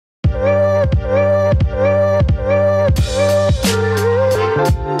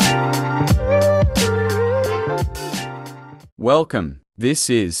Welcome.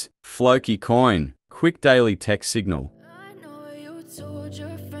 This is FLOKI Coin, quick daily tech signal. I know you told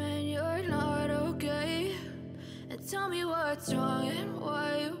your friend you're not okay, and tell me what's wrong and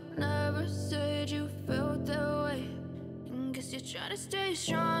why you never said you felt that way. And guess you're trying to stay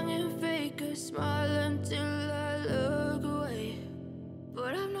strong and fake a smile until I look away.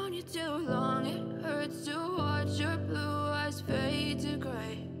 But I've known you too long, it hurts to watch your blue eyes fade to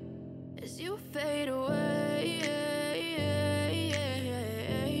gray as you fade away.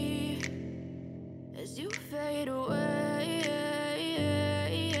 As you fade away.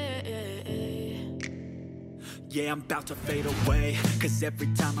 Yeah, I'm about to fade away, cause every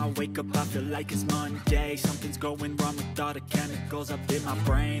time I wake up I feel like it's Monday. Something's going wrong with all the chemicals up in my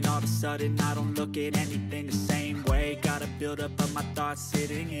brain. All of a sudden I don't look at anything the same way. Got a buildup of my thoughts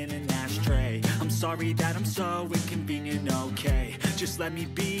sitting in an ashtray. I'm sorry that I'm so inconvenient, okay. Just let me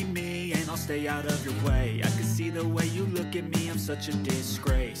be me and I'll stay out of your way. I can see the way you look at me, I'm such a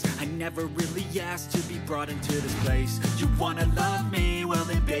disgrace. I never really asked to be brought into this place. You wanna love me? Well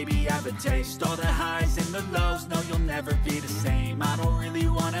then baby have a taste. All the highs and the lows, no you'll never be the same. I don't really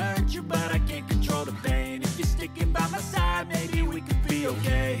wanna hurt you but I can't control the pain. If you're sticking by my side maybe we could be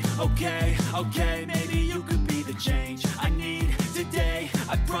okay. Okay, maybe you could be the change I need today.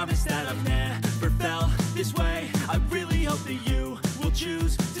 I promise that I've never felt this way. I really hope that you will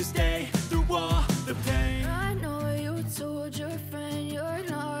choose to stay through all the pain. I know you told your friend you're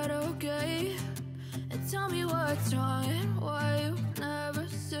not okay, and tell me what's wrong and why you never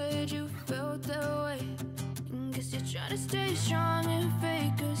said you felt that way. And guess you're trying to stay strong and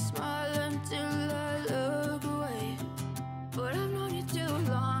fake a smile until I look away. But I've known you too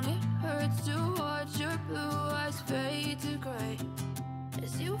long, it hurts to watch your blue eyes fade to gray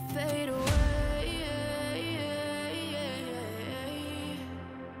as you fade away.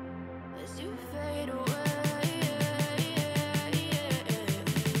 As you fade away.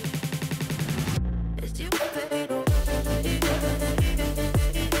 As you fade away.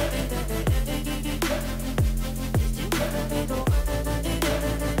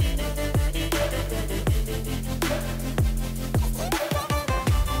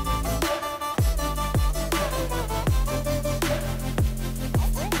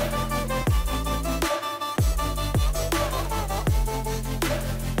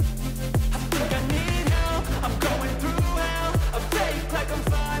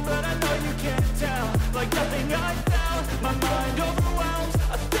 Like nothing I felt, my mind overwhelms.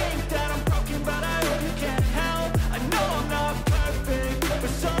 I think that I'm broken, but I hope you can't help. I know I'm not perfect, but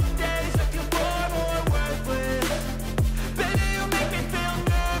some days I feel far more worthless. Baby, you make me feel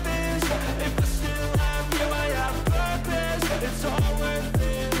nervous. If I still have you, I have purpose. It's all worth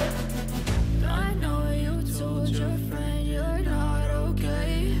it. I know you told your friend you're not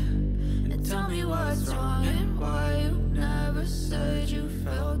okay, and tell me what's wrong and why you never said you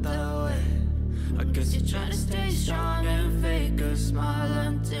felt that way. I guess you're trying to stay strong and fake a smile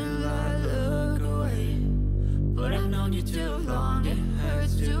until I look away. But I've known you too long, it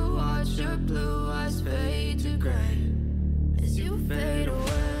hurts to watch your blue eyes fade to gray as you fade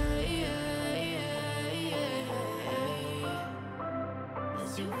away.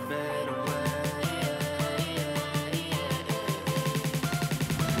 As you fade away.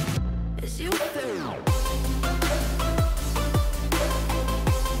 As you fade away.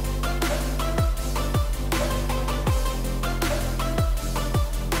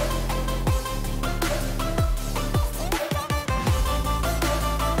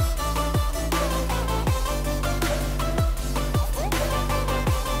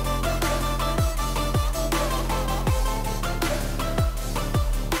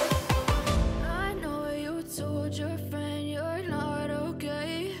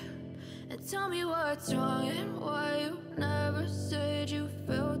 Tell me what's wrong and why you never said you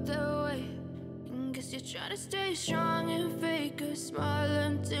felt that way. And guess you're trying to stay strong and fake a smile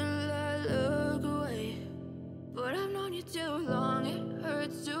until